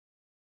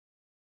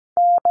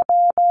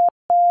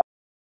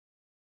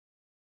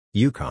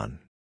Yukon.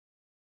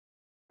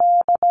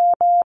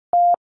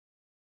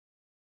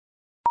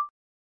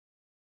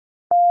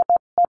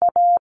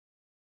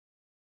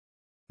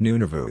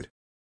 Nunavut.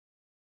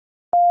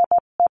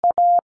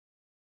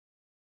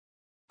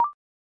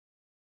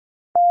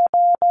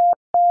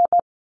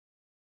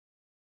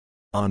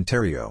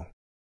 Ontario.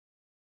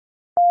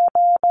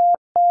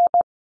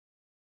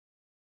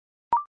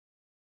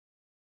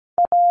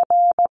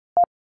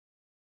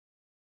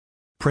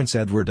 Prince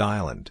Edward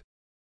Island.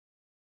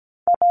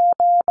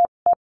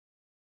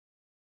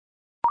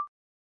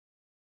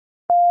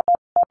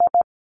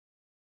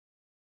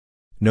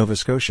 Nova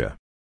Scotia.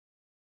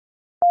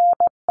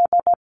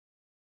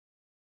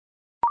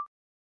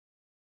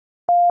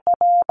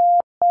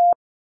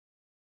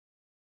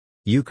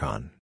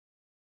 Yukon.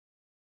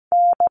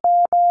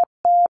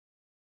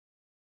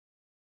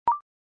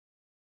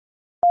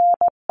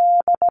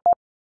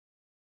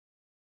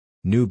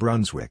 New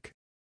Brunswick.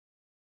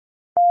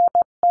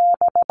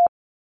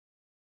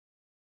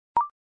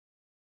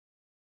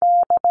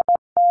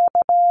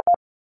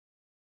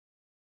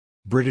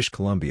 British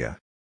Columbia.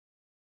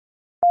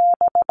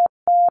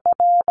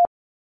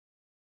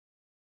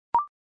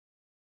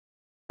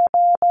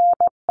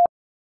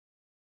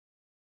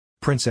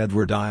 Prince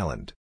Edward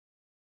Island.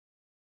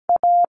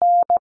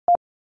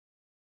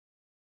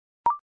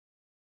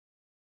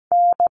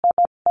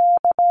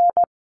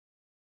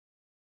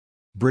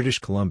 British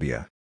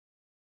Columbia.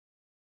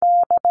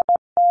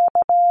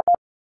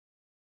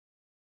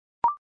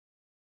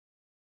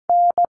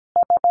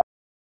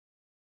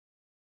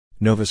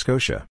 Nova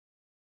Scotia.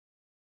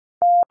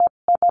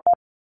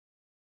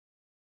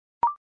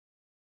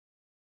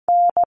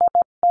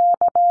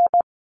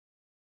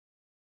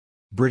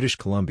 British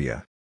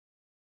Columbia.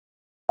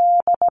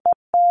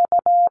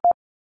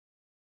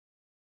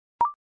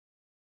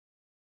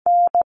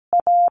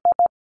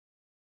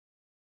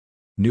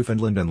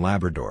 Newfoundland and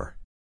Labrador.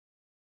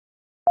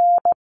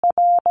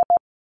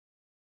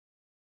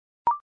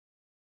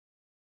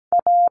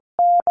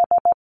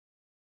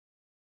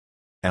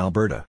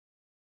 Alberta.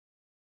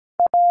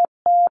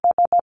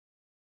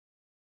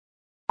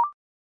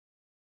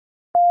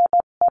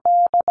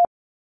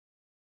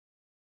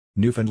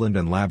 Newfoundland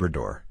and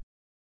Labrador.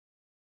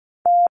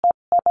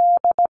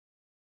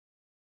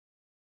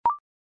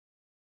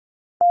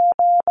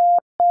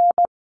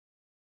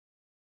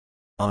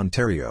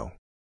 Ontario.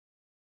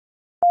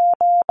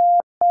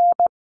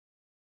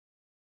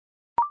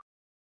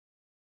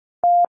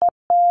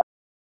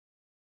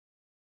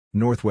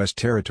 Northwest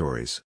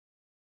Territories.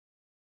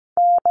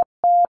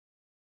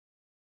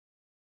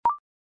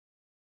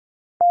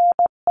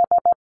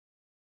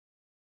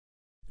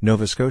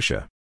 Nova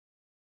Scotia.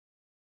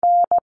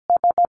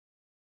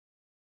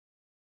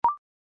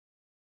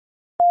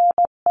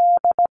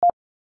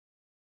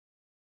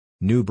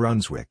 New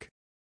Brunswick.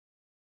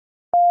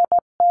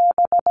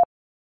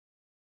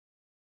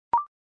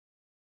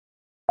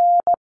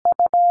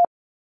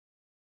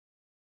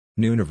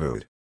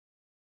 Nunavut.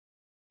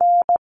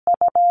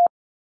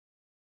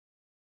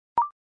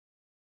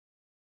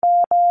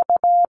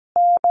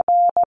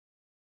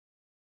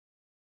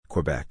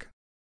 Quebec.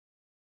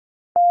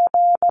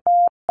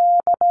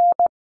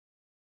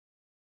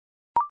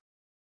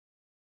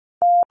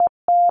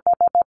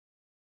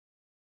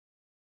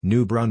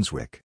 New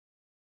Brunswick.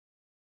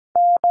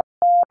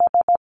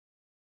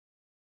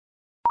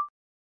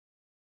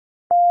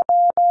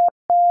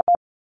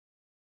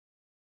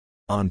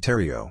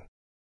 Ontario.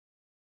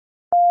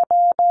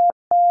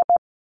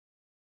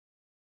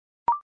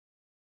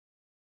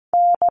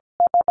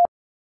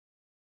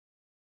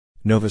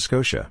 Nova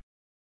Scotia.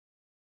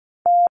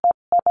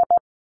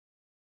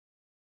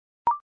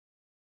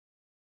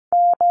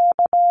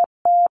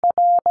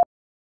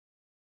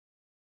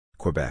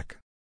 Quebec.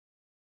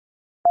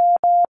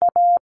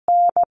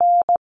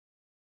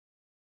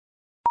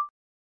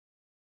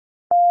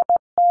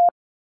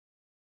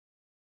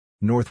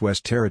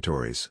 Northwest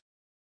Territories.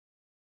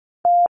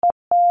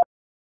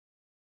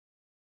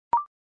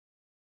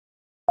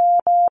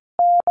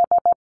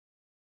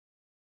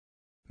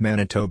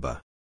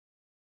 Manitoba.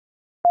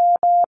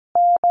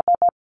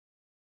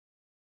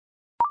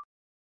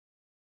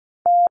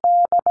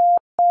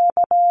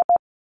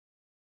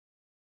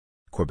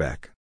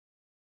 Quebec.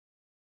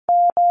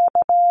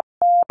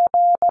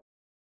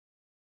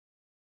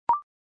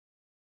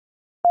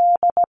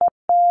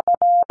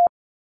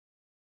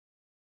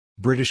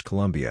 British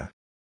Columbia.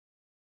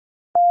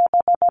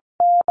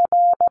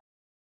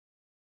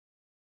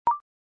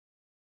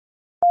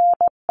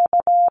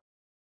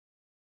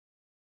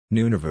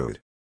 Nunavut.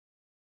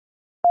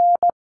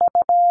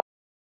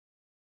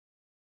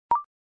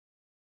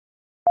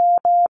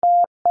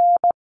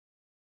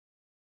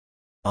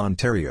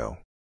 Ontario.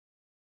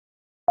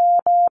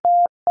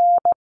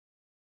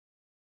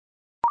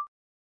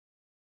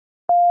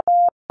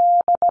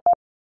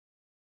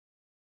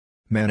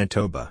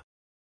 Manitoba.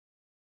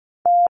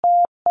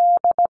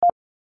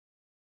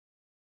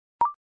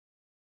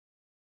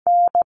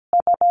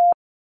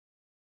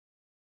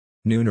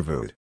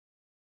 Nunavut.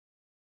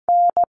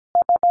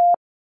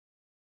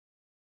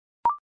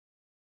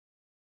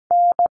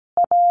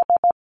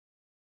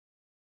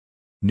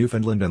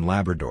 Newfoundland and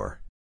Labrador.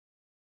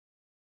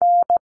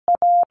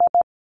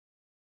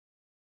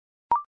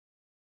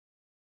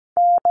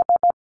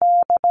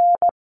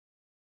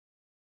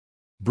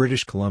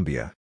 British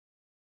Columbia.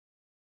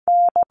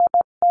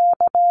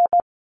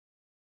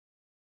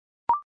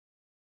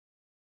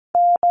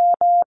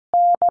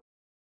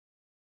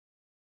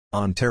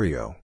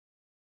 Ontario.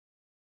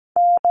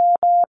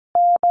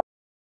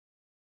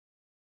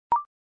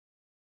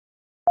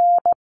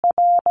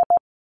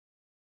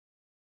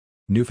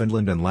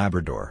 Newfoundland and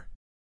Labrador.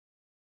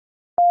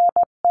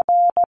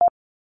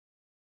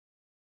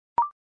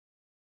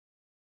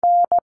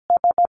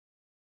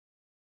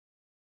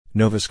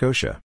 Nova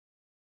Scotia.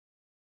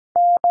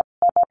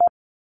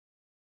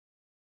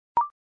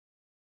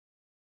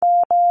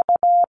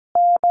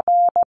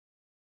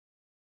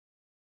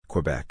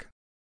 Quebec.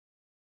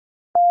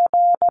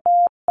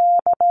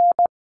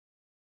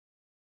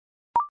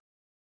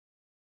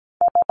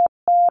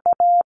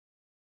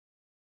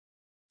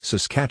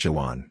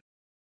 Saskatchewan.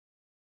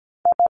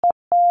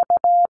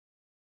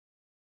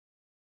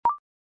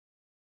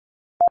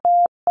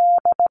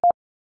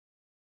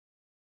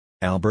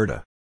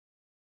 Alberta.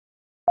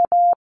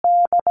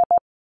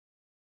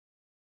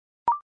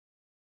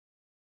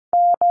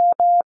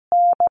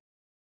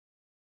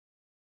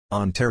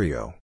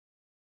 Ontario.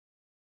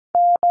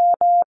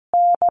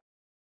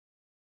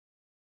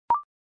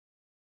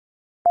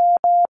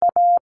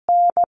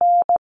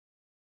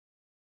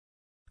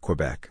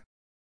 Quebec.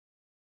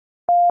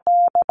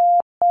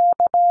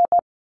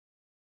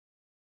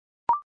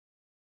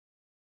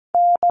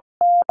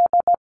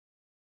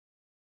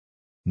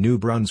 New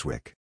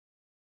Brunswick.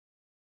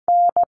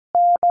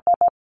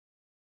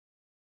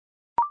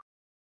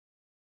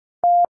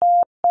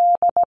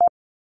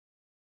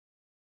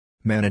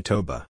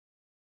 Manitoba.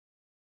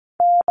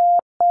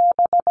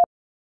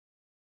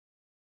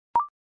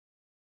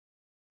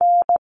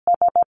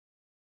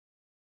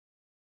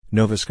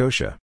 Nova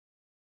Scotia.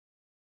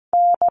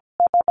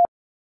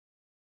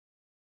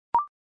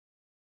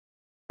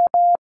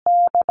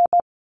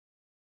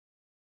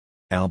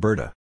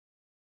 Alberta.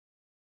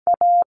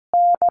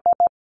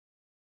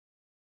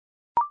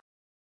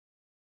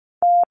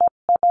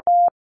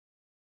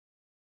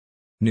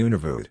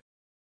 Nunavut.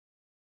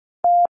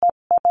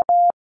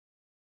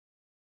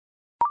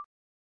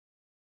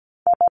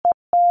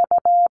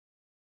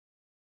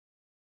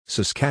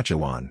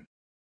 Saskatchewan.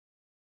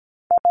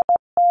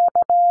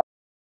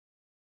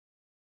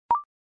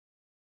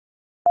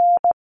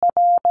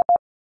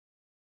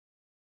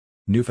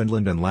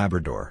 Newfoundland and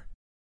Labrador.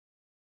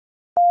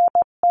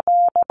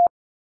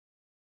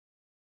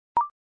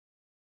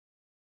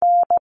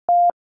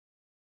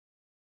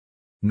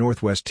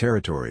 Northwest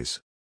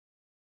Territories.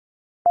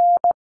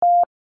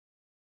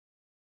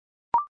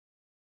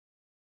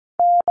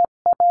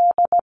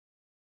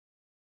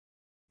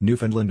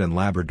 Newfoundland and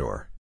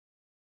Labrador.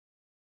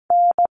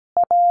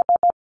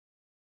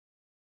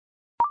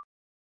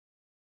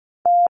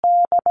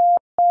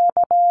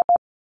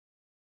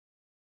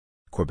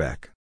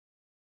 Quebec.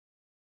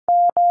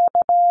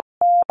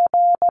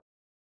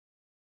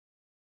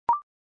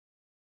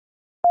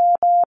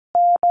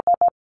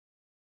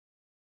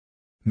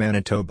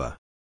 Manitoba.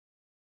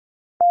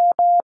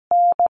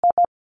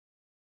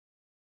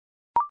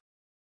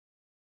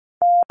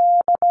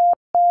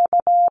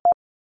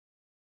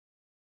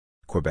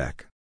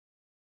 Quebec.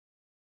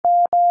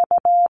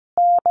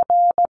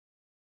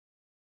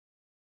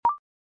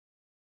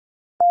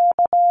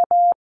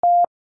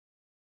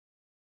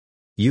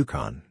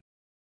 Yukon.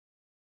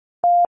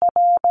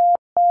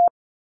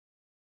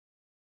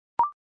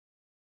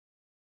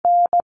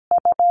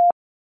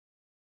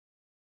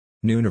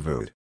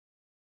 Nunavut.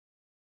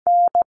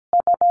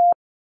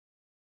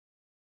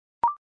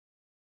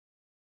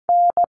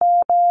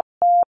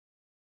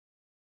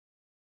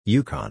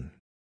 Yukon.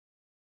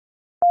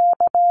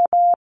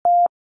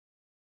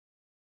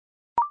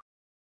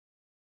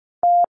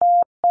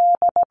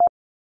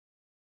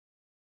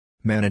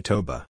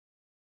 Manitoba.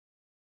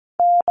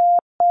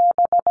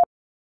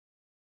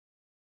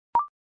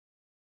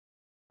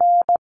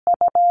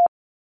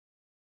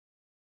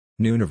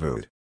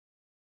 Nunavut.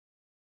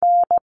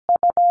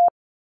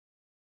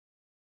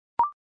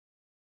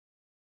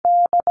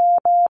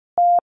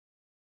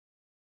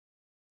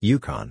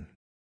 Yukon.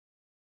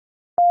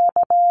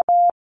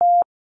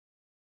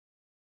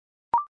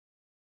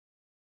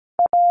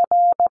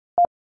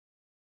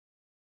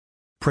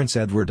 Prince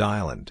Edward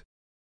Island.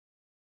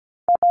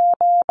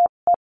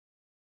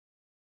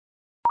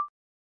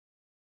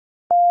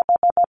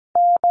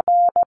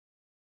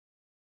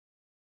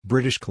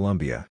 British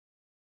Columbia.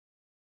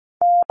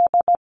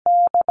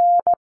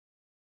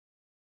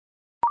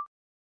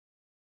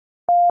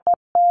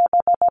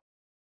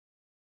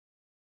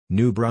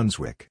 New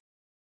Brunswick.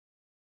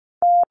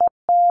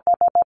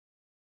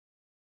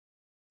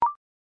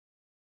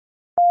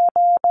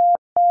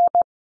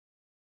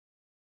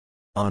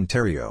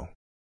 Ontario.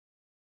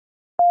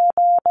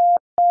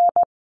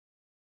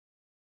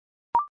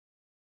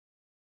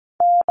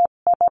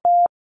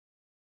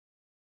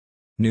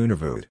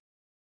 Nunavut.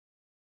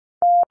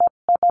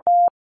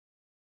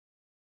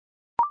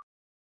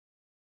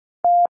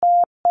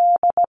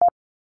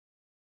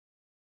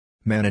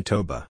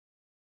 Manitoba.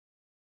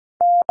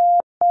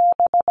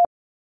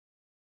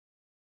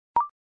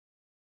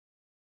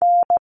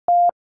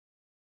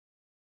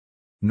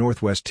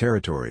 Northwest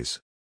Territories.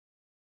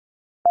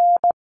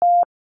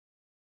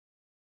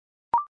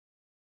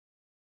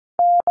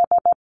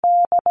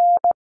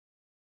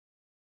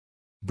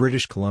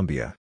 British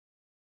Columbia.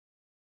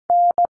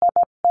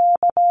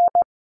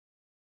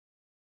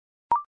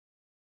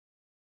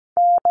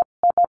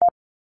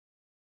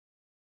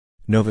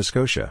 Nova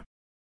Scotia.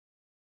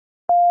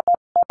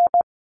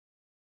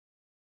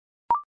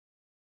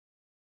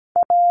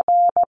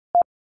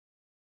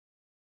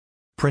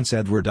 Prince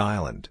Edward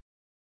Island.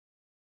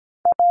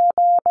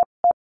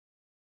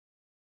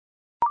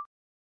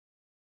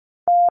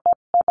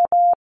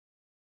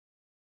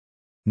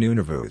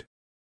 Nunavut.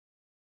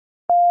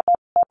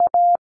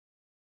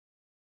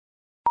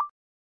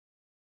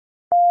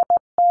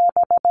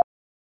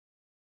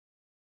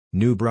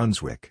 New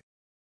Brunswick.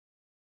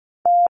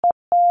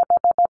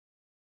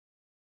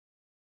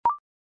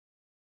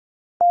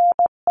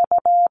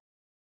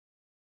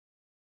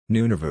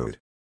 Nunavut.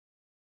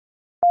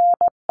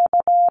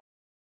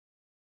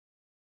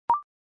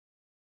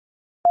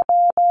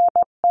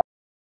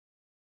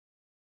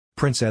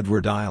 Prince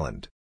Edward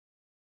Island.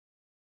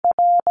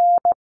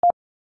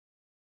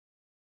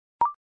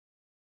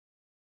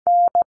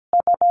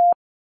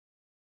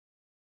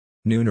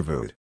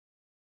 Nunavut.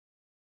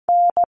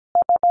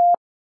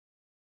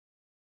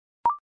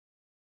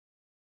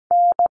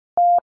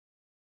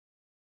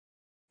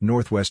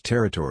 Northwest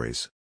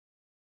Territories.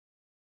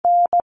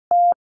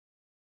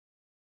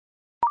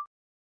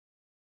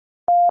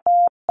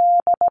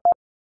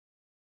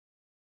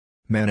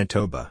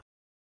 Manitoba.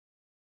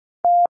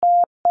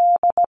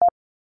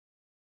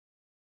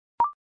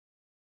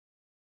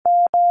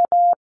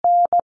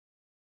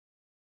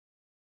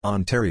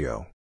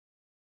 Ontario.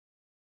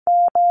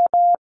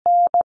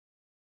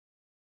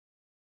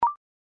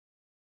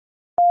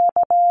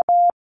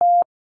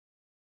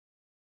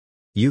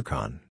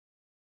 Yukon.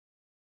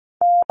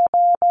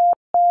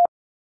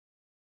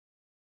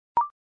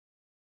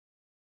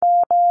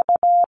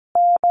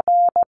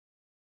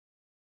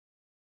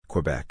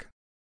 Quebec.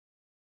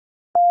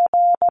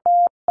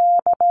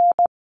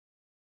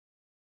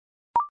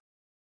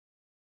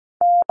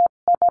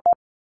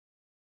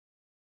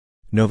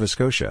 Nova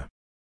Scotia.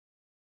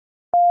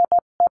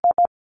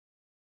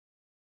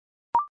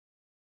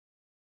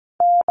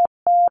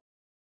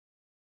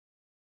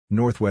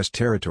 Northwest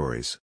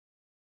Territories.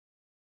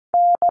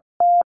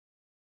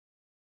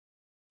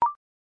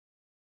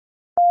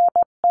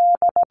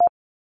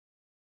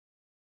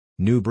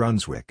 New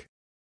Brunswick.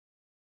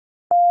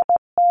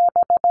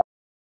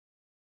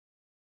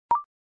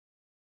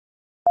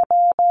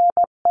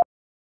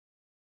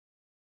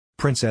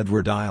 Prince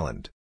Edward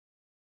Island.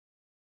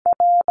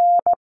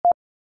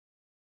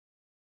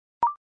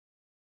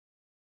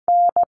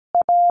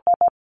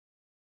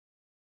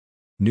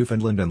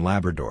 Newfoundland and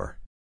Labrador.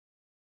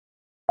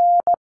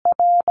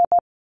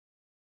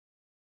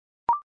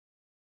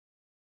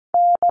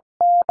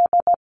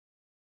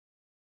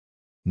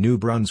 New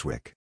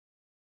Brunswick.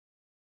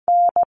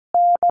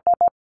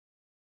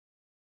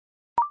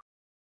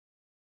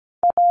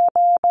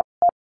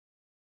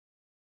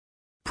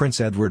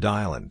 Prince Edward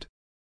Island.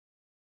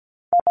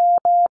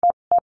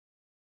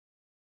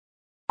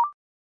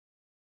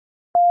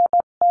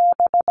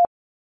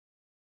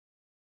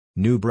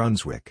 New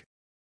Brunswick.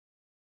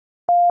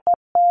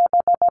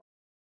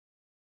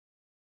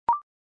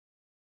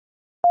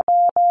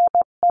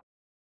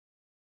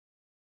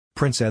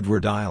 Prince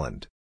Edward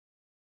Island.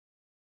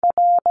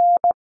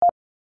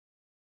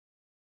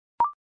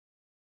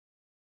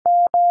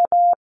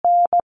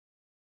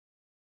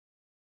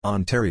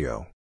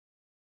 Ontario.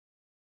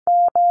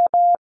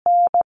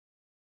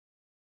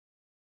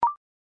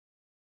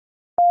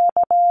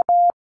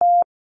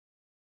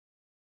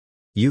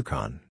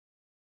 Yukon.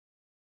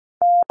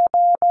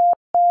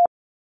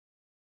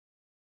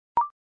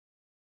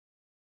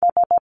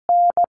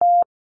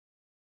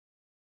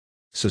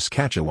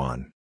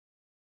 Saskatchewan.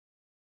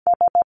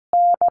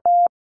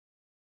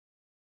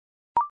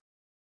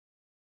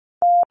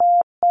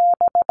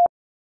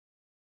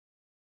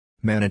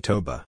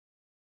 Manitoba.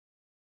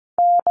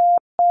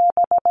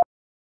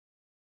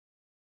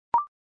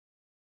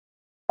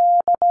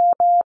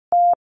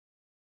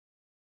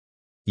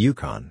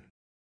 Yukon.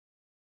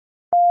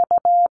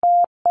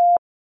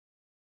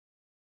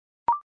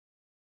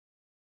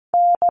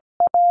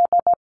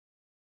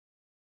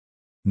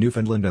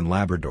 Newfoundland and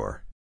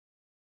Labrador.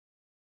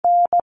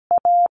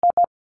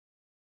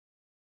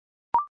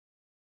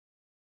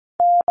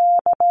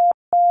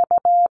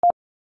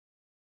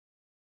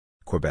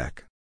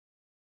 Quebec.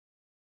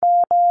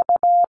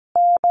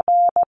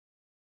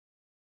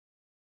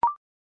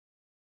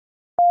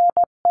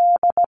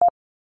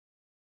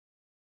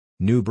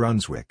 New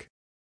Brunswick.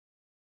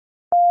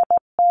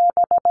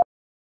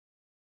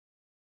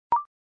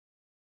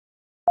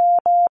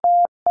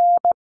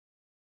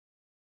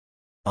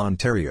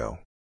 Ontario.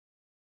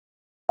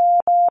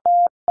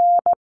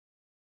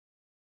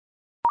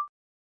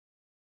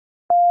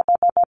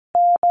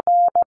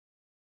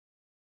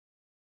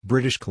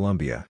 British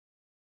Columbia.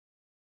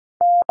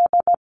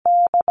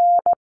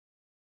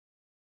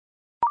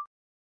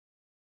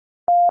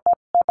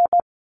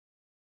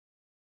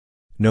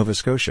 Nova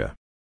Scotia.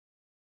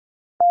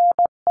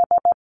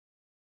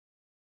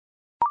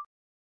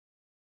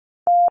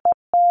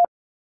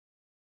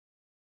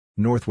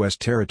 Northwest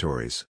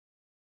Territories.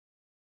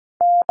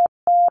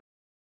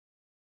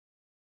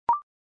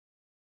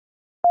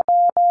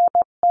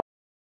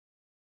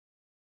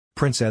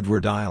 Prince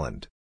Edward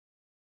Island.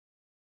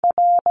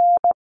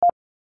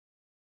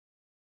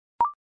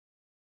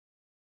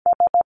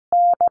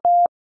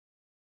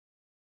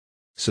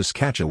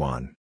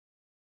 Saskatchewan.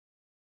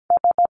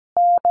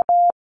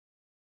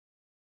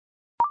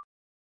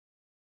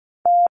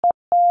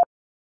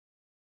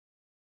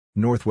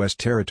 Northwest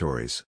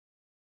Territories.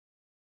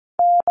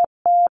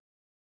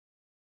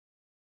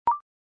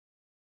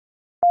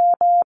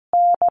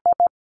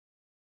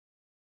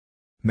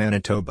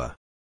 Manitoba.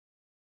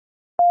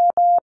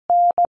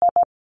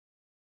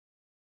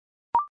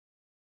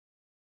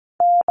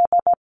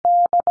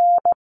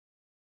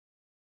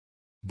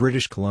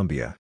 British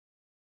Columbia.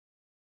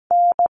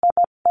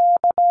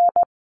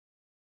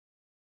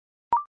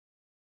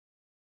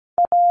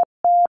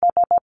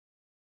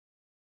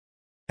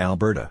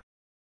 Alberta.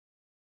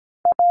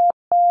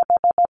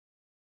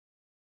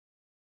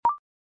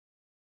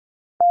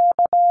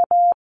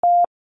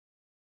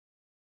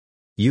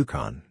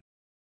 Yukon.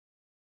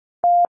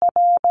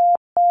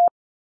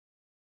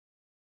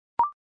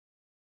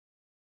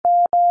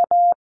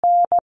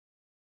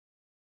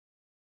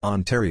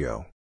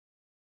 Ontario.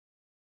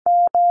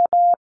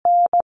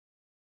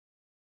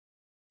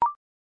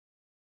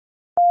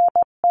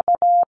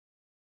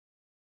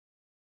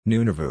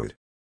 Nunavut.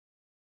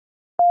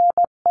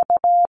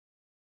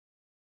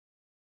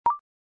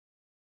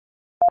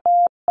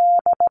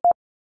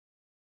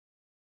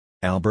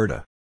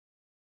 Alberta.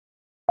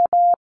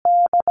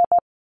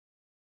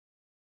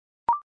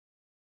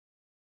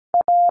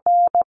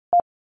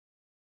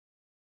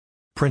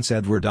 Prince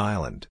Edward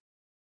Island.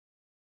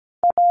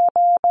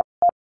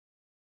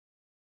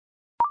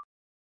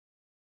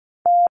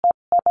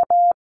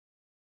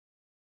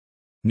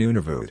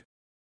 Nunavut.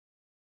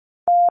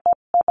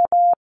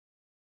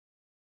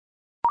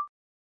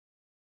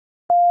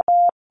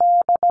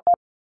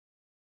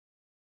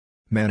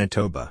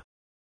 Manitoba.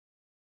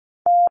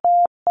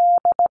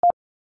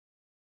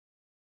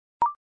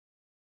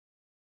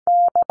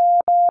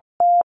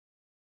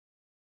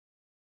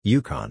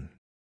 Yukon.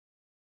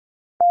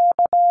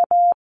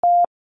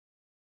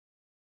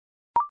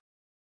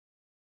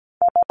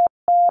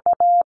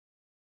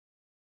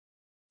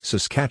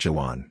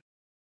 Saskatchewan.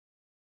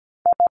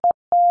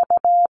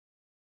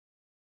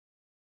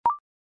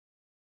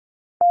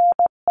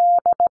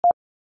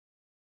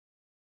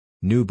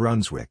 New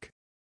Brunswick.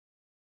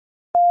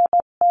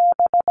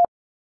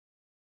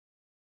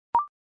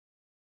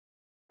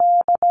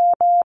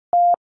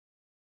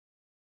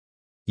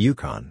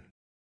 Yukon.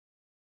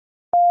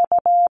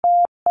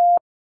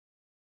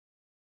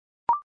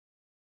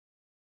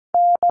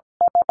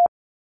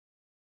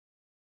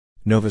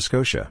 Nova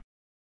Scotia.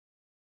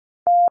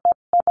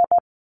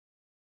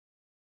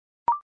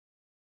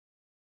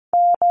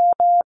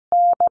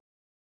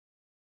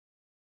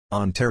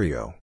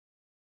 Ontario.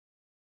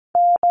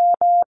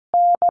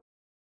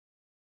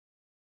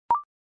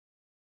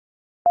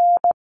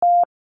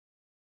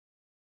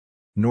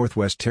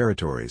 Northwest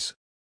Territories.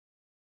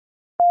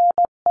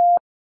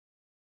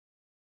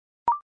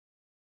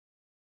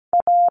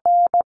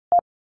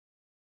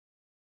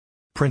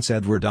 Prince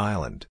Edward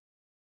Island.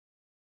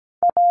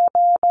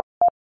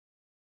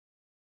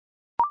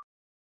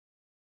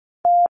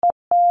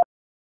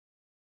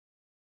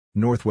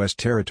 Northwest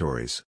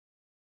Territories.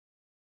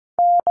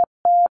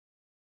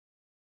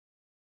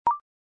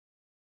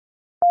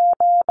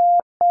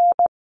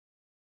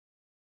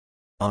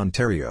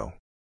 Ontario.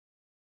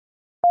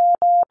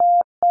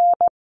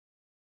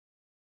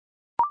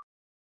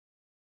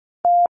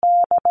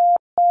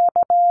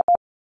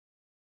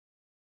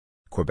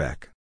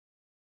 Quebec.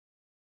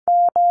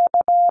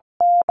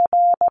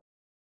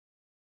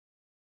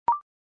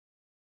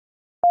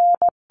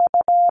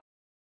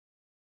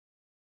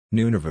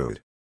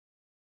 Nunavut.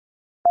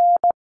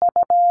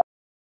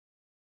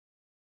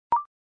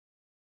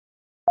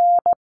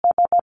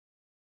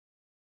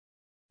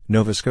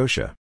 Nova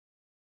Scotia.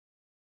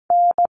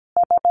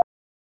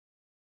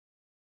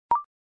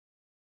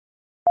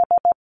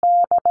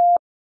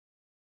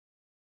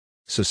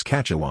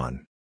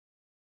 Saskatchewan.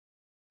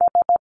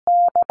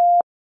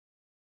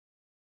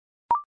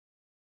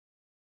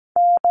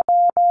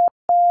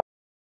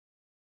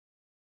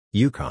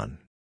 Yukon.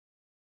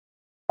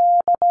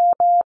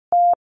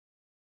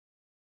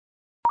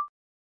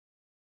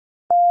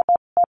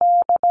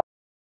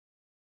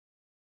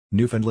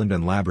 Newfoundland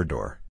and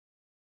Labrador.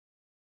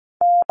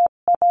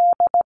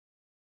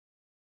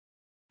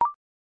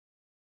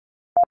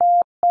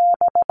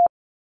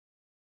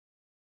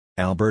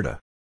 Alberta.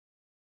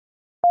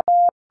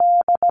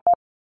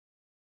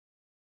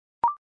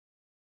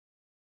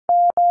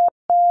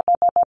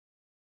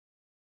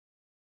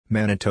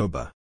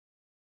 Manitoba.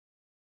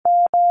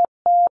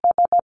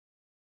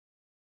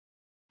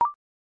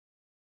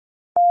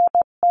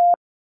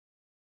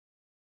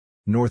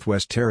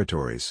 Northwest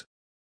Territories.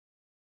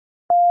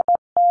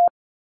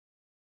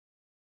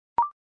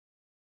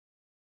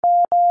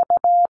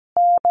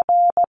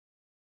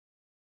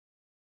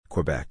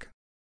 Quebec.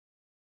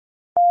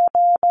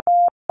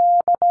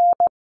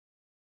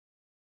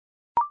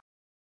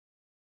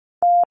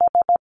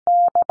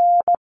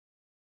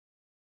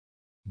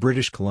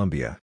 British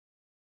Columbia.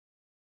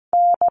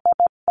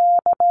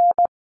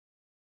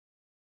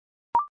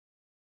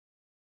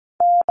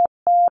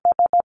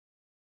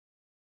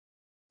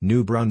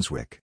 New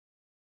Brunswick.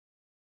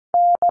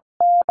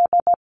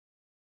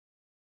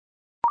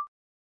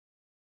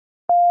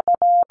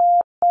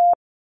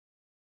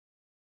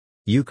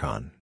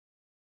 Yukon.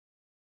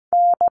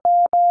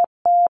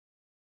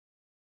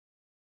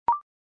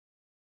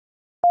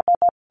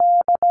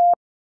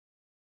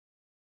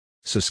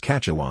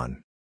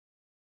 Saskatchewan.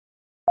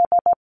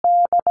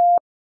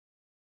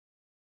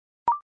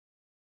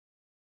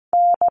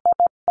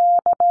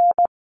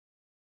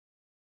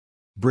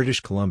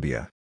 British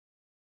Columbia.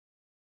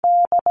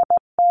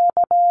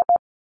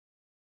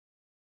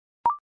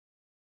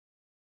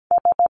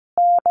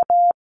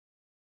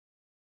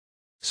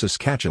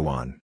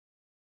 Saskatchewan.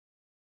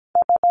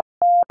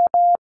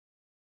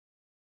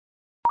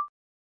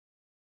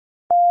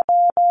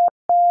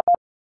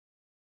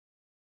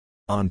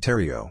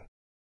 Ontario.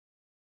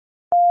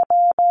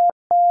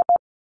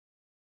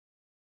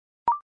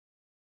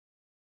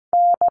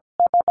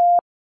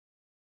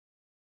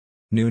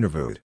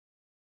 Nunavut.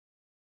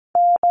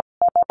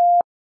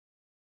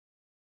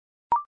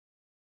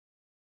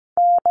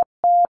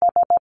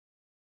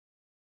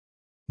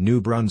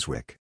 New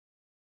Brunswick.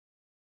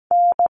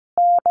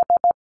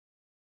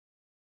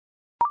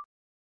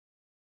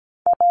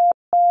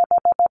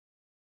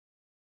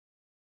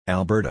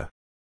 Alberta.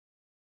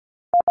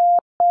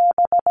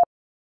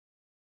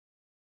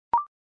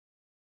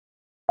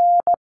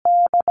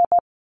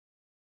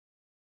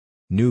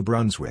 New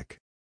Brunswick.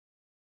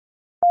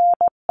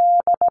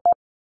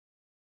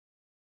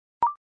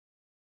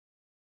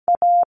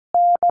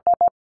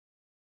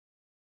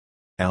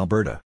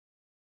 Alberta.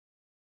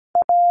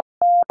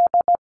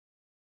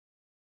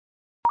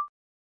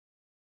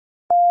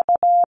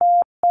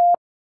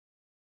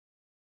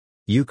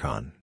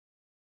 Yukon.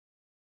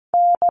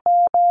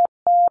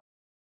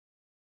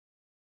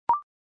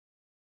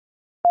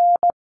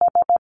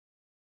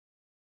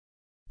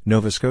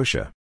 Nova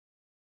Scotia.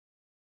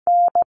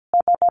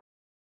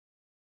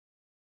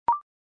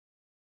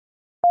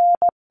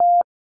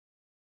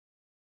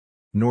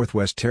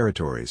 Northwest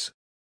Territories.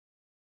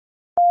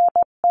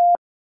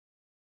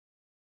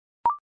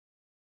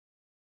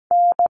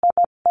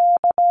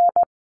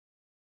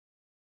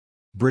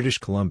 British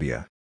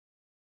Columbia.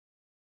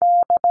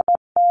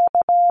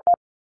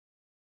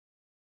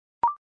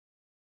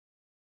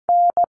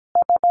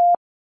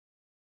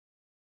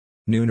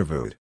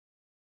 Nunavut.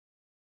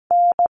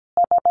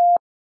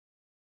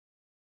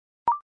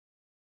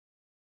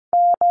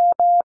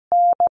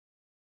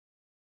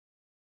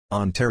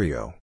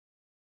 Ontario.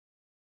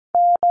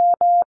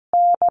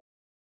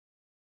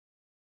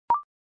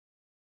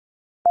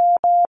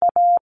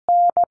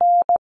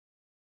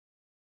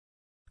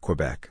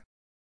 Quebec.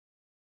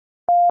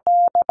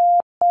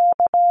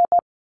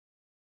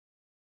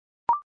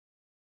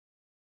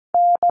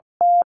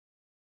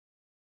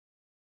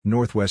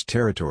 Northwest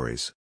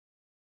Territories.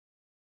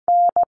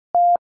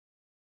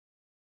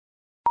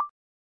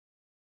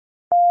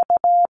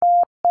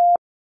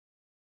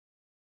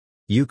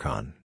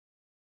 Yukon.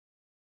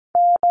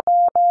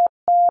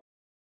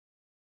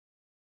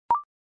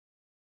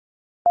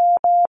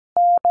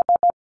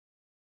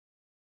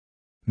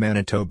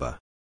 Manitoba.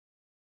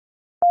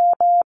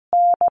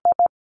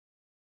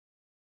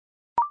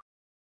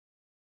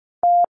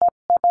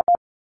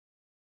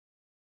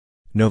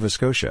 Nova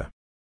Scotia.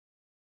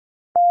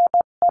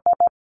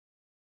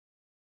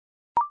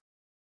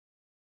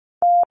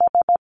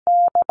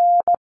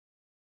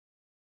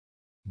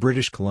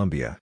 British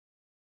Columbia.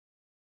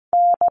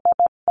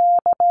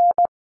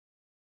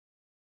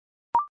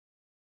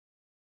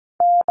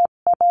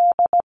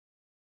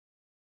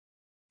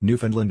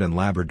 Newfoundland and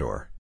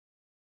Labrador.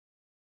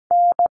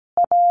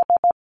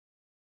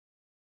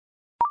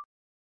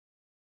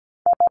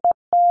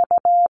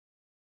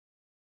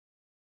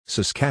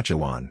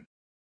 Saskatchewan.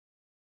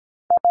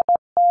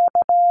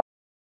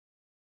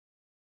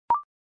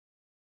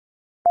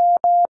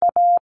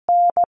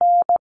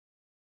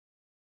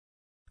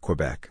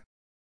 Quebec.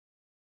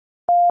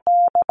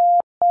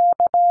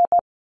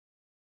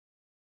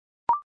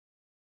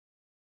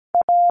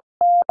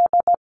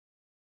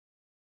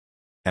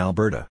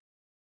 Alberta.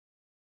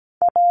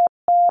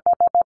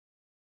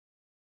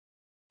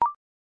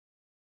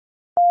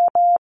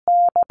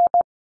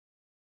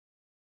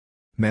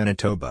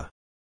 Manitoba.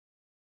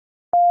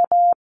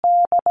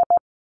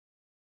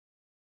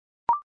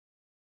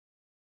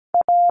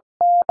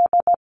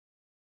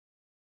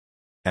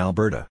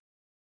 Alberta.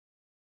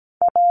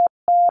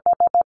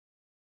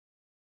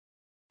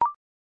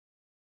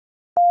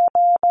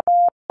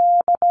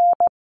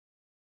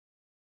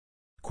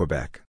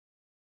 Quebec.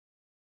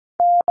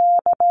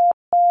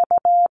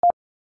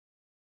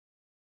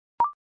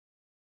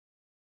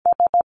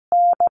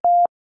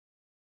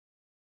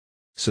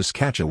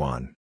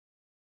 Saskatchewan.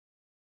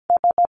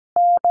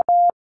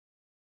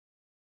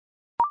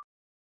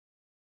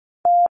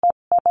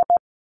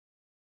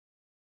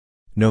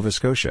 Nova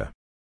Scotia.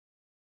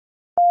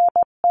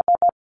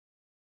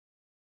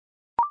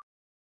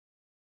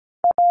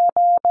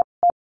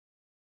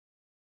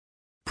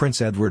 Prince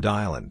Edward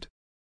Island.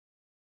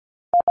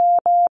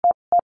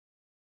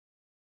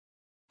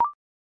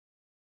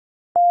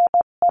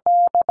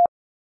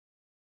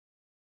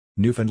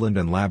 Newfoundland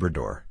and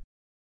Labrador.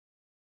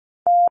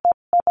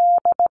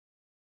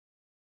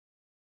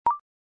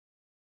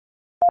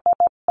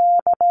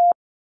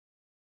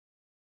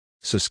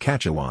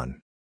 Saskatchewan.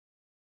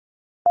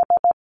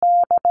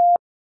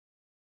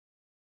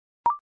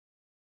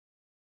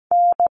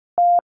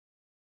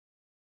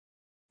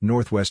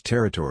 Northwest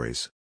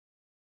Territories.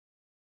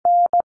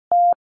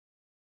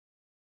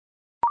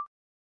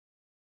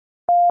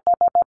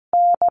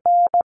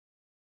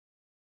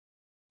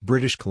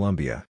 British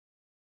Columbia.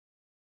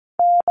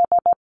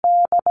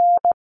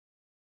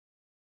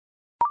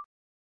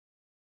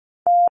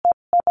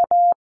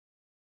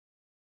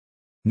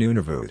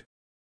 Nunavut.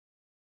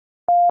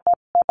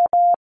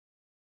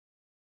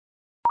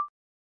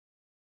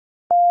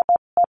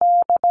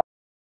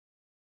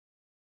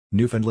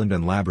 Newfoundland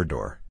and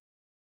Labrador.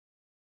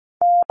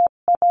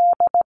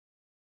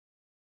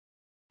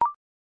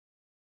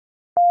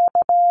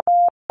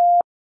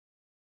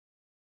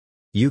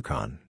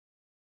 Yukon.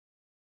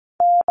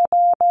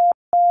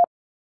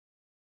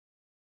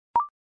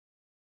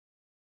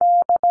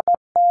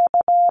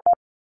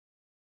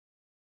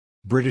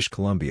 British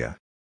Columbia.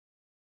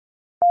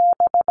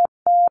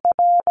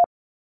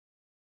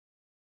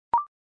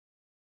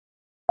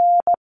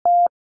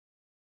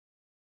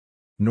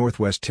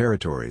 Northwest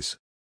Territories.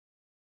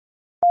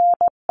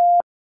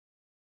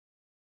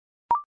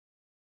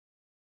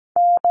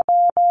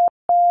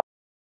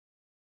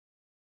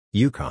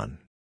 Yukon.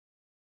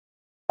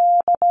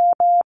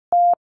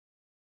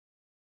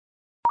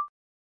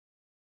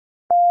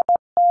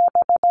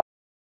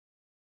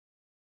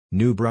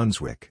 New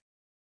Brunswick.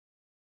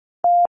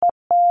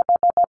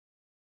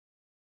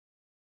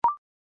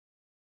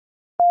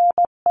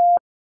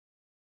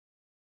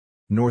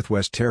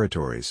 Northwest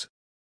Territories.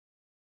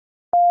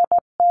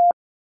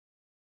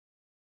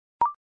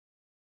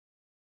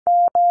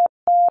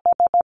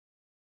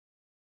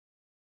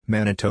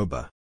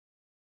 Manitoba.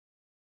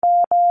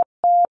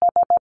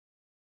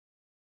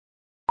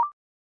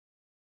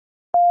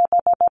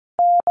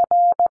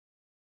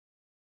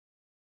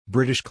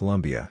 British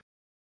Columbia.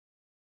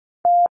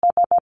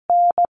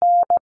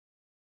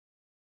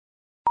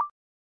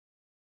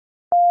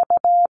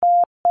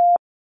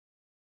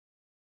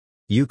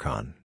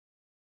 Yukon.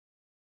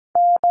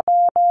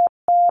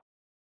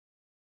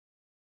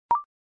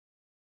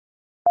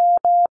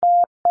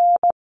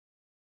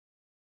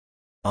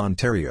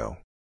 Ontario.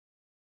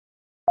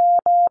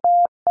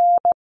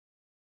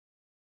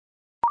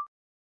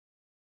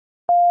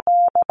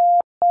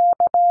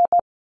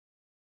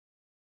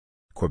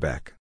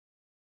 Quebec.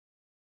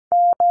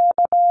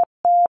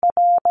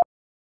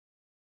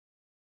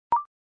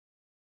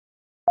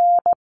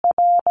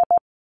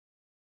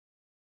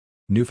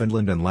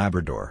 Newfoundland and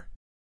Labrador.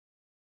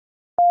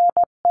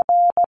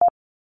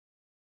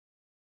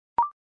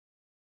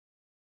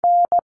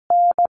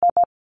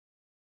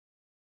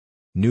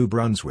 New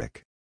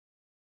Brunswick.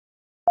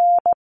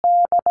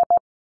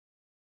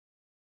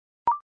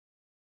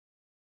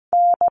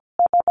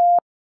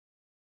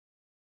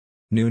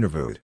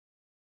 Nunavut.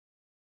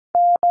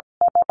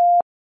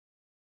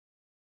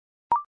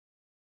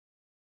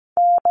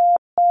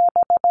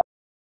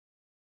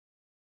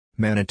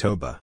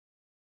 Manitoba.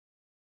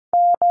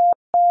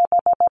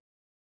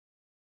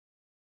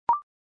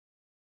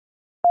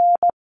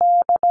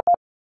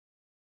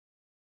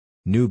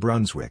 New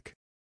Brunswick.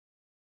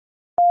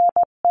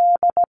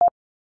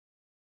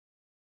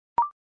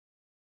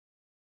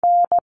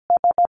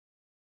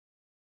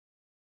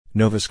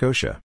 Nova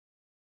Scotia.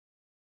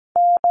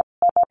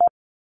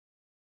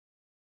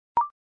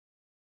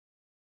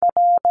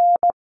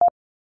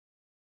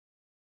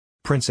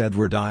 Prince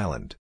Edward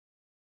Island.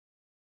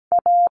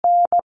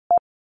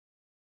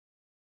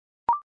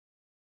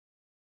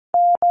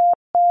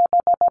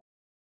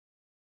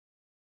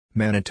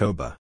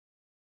 Manitoba.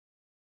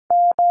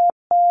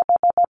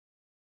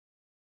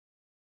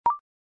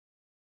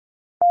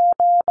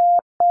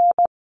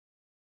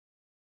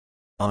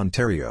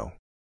 Ontario.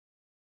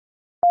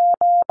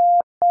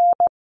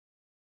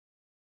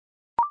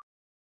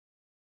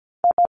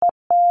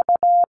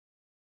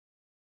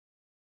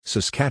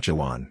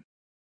 Saskatchewan.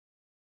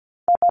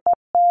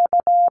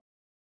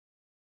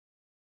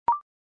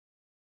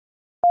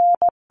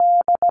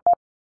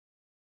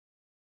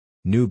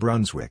 New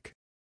Brunswick.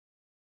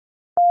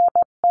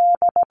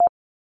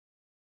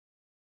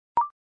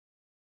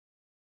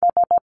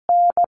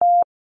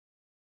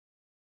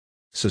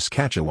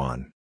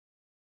 Saskatchewan.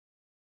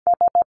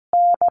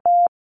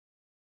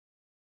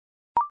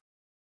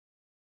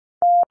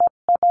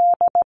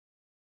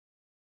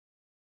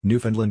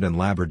 Newfoundland and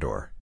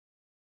Labrador.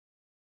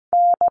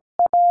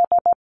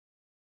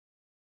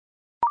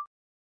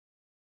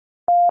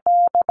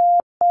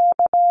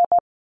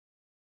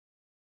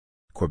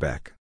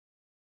 Quebec.